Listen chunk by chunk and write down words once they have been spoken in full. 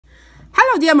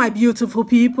Hello there, my beautiful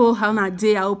people. How na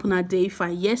day? I hope na day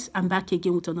fine. Yes, I'm back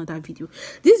again with another video.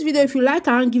 This video, if you like,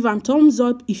 I give am thumbs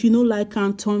up. If you don't like,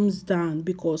 and thumbs down,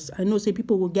 because I know say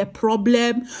people will get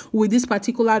problem with this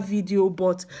particular video,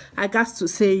 but I got to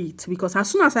say it because as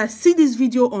soon as I see this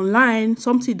video online,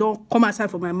 something don't come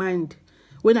aside from my mind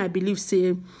when I believe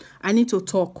say I need to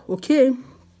talk. Okay.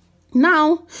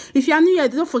 Now, if you are new here,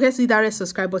 don't forget to hit that red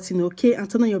subscribe button, okay, and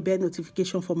turn on your bell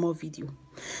notification for more video.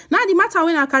 Now, the matter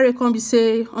when I carry come, be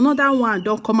say another one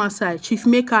don't come outside.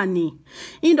 Chukwuemeka ni,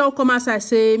 he don't come outside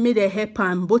say may they help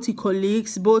him, both his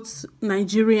colleagues, both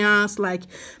Nigerians, like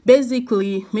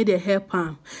basically may they help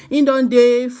him. In don't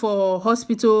day for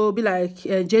hospital, be like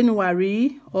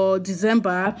January or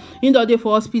December. In don't day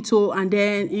for hospital, and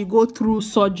then he go through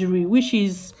surgery, which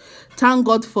is. Thank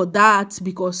God for that,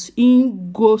 because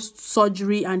in goes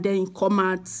surgery and then he come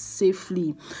out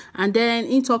safely. And then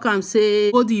in talk and say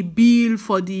go the bill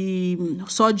for the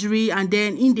surgery, and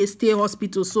then in the stay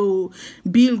hospital, so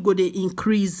bill go they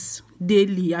increase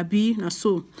daily. Abi na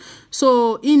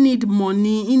so he need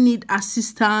money, he need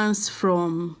assistance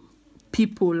from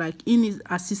people, like he need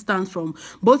assistance from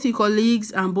both his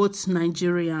colleagues and both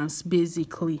Nigerians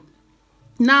basically.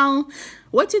 Now,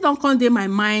 what it don't come in my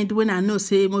mind when I know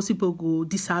say most people go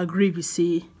disagree with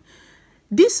say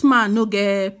this man no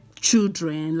get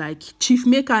children, like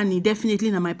Chukwuemeka ni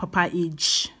definitely na my papa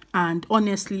age. And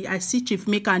honestly, I see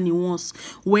Chukwuemeka ni once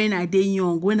when I dey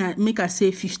young, when I make I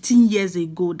say 15 years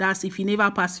ago. That's if he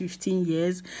never passed 15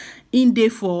 years, in day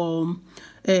for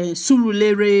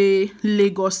Surulere,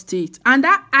 Lagos State. And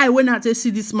that I when I see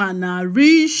this man now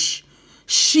rich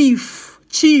chief,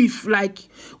 like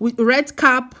with red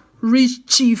cap, rich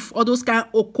chief, all those kind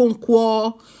of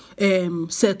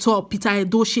Okonkwo setup, Peter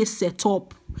Edochie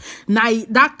setup. Now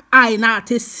that I now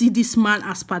see this man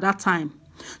as per that time.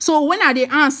 So when I dey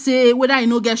say whether I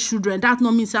no get children, that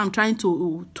not mean say I'm trying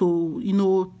to you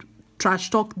know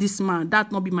trash talk this man.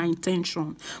 That not be my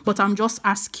intention, but I'm just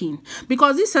asking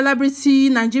because this celebrity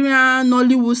Nigerian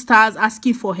Nollywood stars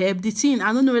asking for help. The thing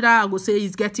I don't know whether I go say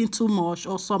is getting too much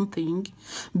or something,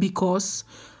 because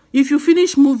if you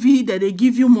finish movie that they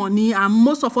give you money, and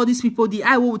most of all these people, the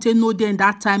I will say no, then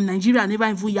that time Nigeria never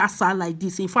even yasa like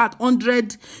this. In fact,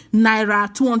 100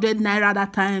 naira, 200 naira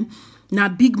that time. Now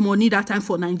big money that time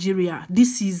for Nigeria.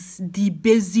 This is the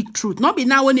basic truth. Not be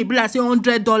now when they be like say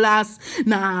 $100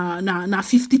 na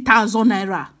 50,000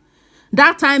 naira.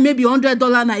 That time maybe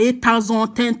 $100 na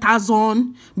 8,000,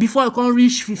 10,000 before it can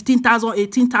reach 15,000,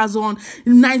 18,000.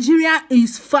 Nigeria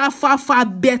is far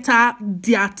better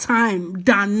their time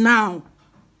than now.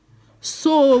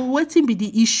 So what be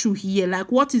the issue here?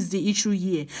 Like, what is the issue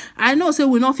here? I know say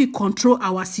we not fit control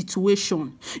our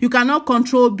situation. You cannot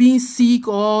control being sick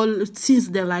or things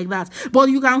there like that, but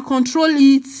you can control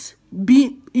it.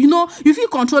 You know, if you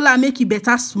control and make it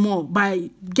better small by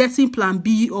getting plan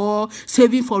B or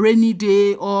saving for rainy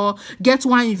day, or get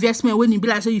one investment when you be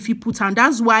like so if you put, and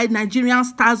that's why Nigerian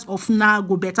stars of now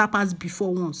go better pass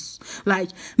before once. Like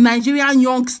Nigerian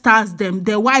young stars,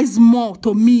 they're wise more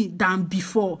to me than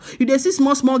before. You they see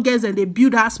small girls and they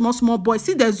build her small boys.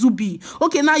 See the Zubi.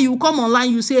 Okay, now you come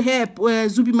online, you say help,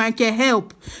 Zubi Michael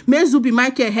help. May Zubi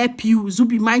Michael help you.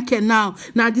 Zubi Michael now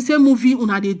the same movie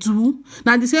una they do.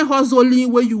 Now the same hustling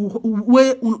where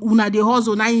una dey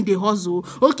hustle, now in the hustle.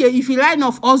 Okay, if you line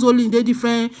of hustling they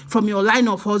different from your line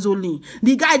of hustling.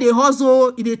 The guy they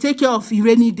hustle, they take care of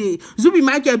rainy day. Zubi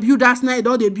Michael build that night,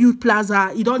 don't they build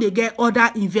plaza, he don't they get other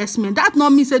investment. That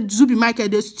not mean say Zubi Michael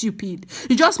they stupid.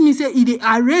 It just means say he they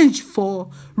arrange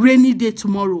for rainy day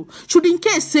tomorrow. Should in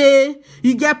case say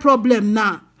you get problem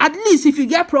now, at least if you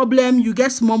get problem, you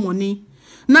get small money.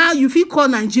 Now, if you call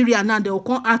Nigeria now, they will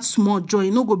come add small joy.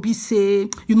 You no go be say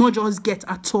you not just get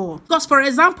at all. Because for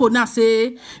example, now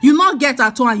say you not get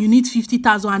at all and you need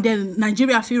 50,000, and then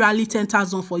Nigeria feel rally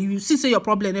 10,000 for you. You see, say your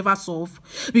problem never solve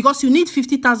because you need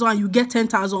 50,000 and you get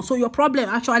 10,000. So your problem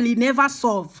actually never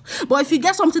solve. But if you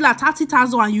get something like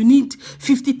 30,000 and you need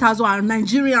 50,000 and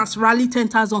Nigerians rally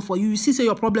 10,000 for you, you see, say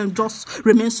your problem just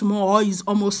remains small or is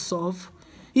almost solved.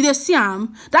 You dey see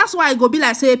am. That's why I go be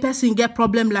like say a person get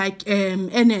problem like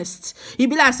Ernest. He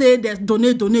be like say they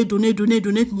donate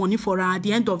money for her. At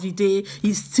the end of the day,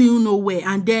 he's still nowhere.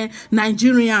 And then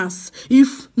Nigerians,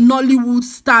 if Nollywood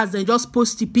stars and just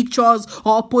post the pictures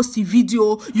or post the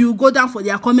video, you go down for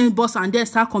their comment box and then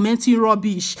start commenting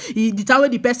rubbish. The time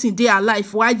when the person dey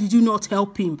alive, why did you not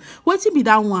help him? Wetin be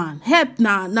that one? Help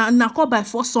na call by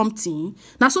force something.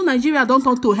 Now so Nigeria don't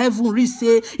turn to heaven. Reach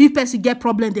say if person get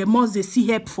problem, they must they see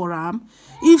help help for am.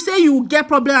 If say you get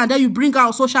problem and then you bring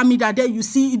out social media, then you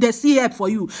see they see help for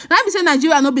you. Now me say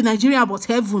Nigeria not be Nigeria but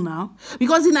heaven now.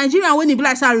 Because in Nigeria when it be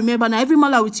like say I remember now every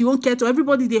man with your own kettle,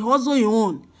 everybody they hustle your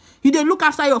own. You dey look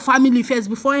after your family first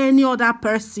before any other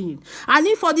person. And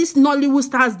if for this Nollywood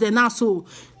stars they now so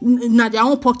na their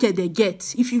own pocket they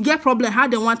get. If you get problem, how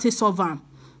they want to solve them?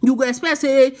 You go expect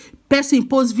say person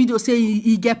post video say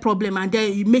he get problem and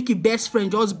then you make your best friend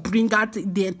just bring out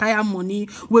the entire money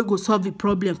we go solve the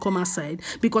problem come aside.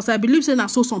 Because I believe say na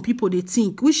so some people they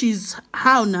think, which is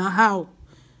how now how.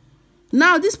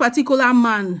 Now this particular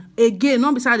man again,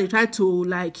 not beside they try to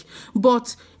like,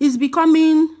 but it's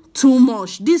becoming too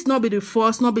much. This not be the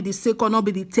first, not be the second, not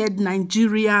be the third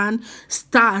Nigerian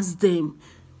stars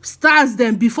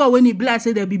them before when he be like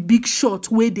say there be big shot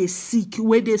where they sick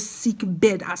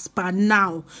bed as per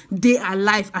now, they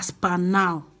alive as per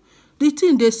now. The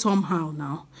thing they somehow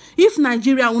now. If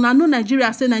Nigeria, una know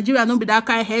Nigeria say Nigeria no be that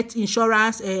kind of health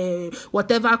insurance,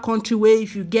 whatever country where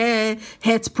if you get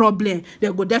health problem,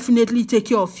 they go definitely take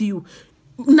care of you.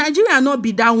 Nigeria not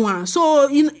be that one. So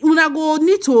una go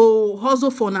need to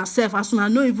hustle for yourself as una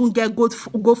no even get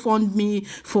go fund me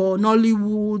for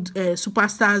Nollywood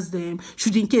superstars them.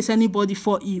 Should in case anybody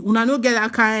for it. Una no get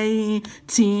that kind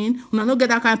thing. Una no get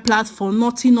that kind of platform.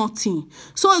 Nothing.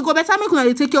 So it go better make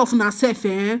una take care of yourself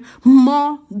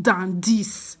more than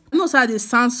this. You know say they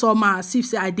sound somehow as if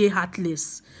say I dey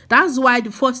heartless. That's why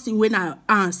the first thing when I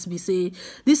ask me say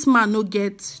this man no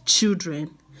get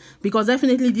children. Because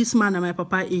definitely this man at my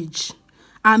papa age.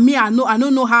 And me, I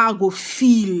don't know how I go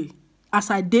feel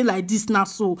as I did like this now.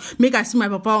 So make I see my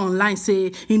papa online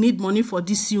say he need money for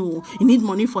this you, he need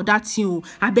money for that you.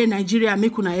 I bet Nigeria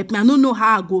make una help me. I don't know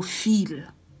how I go feel.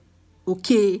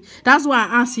 Okay, that's why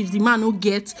I ask if the man no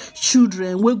get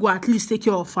children, we go at least take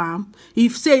care of him.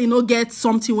 If say you no get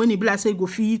something when he be like say go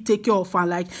fit take care of him,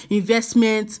 like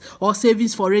investment or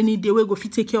savings for any day, we go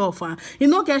fit take care of him. He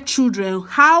no get children.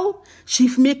 How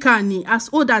chukwuemeka as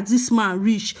old as this man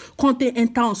reach, can't they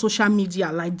enter on social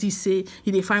media like this? Say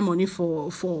he dey find money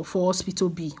for hospital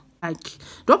B. Like,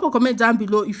 drop a comment down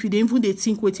below if you dey even they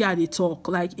think what they talk.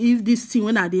 Like, if this thing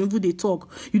when I dey even they talk,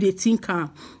 you they think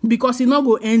because it not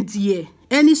go end here.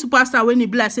 Any superstar when he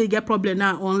be like say get problem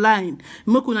now online,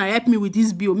 make una help me with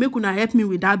this bill, make una help me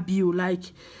with that bill. Like,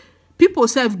 people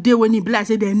self day when he be like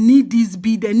say they need this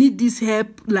bill, they need this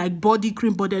help like body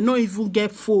cream, but they not even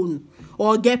get phone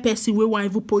or get person we want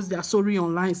even post their story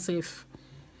online safe.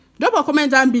 Drop a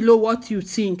comment down below what you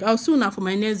think. I'll see you now for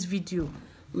my next video.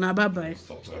 Now, bye-bye.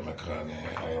 Dr. Emeka,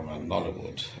 I am a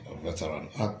Nollywood veteran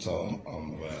actor.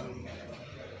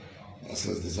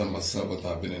 Since December 7th,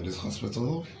 I've been in this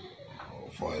hospital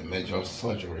for a major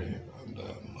surgery. And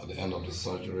at the end of the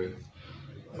surgery,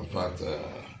 in fact,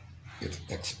 it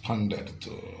expanded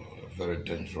to a very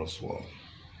dangerous one.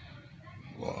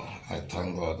 Well, I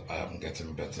thank God I am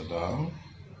getting better now.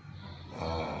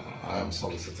 I am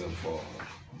soliciting for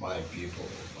my people,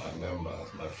 my members,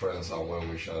 my friends, our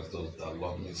well-wishers, those that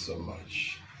love me so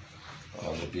much.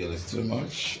 The bill is too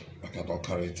much. I cannot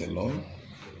carry it alone.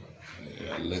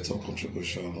 A little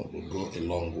contribution will go a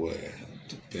long way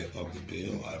to pay up the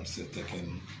bill. I'm still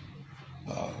taking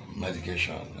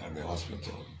medication at the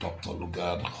hospital, Dr.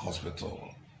 Lugard Hospital,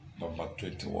 number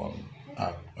 21,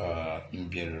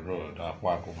 Mbiri Road,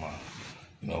 Akwakuma,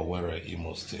 Where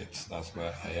Imo State. That's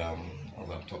where I am as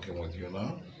I'm talking with you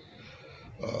now.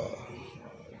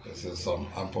 This is some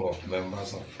ample of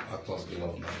members of Actors Guild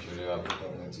of Nigeria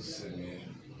coming to see me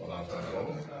one after the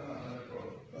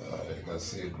other. You can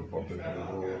see a group of people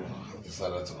who have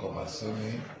decided to come and see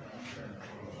me,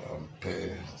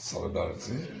 pay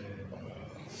solidarity,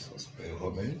 pay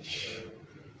homage.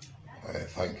 I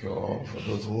thank you all. For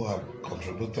those who have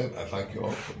contributed, I thank you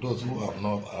all. For those who have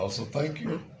not, I also thank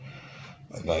you.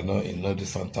 And I know in no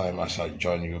distant time I shall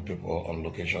join you people on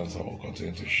locations and will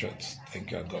continue to shoot. Thank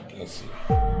you and God bless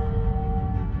you.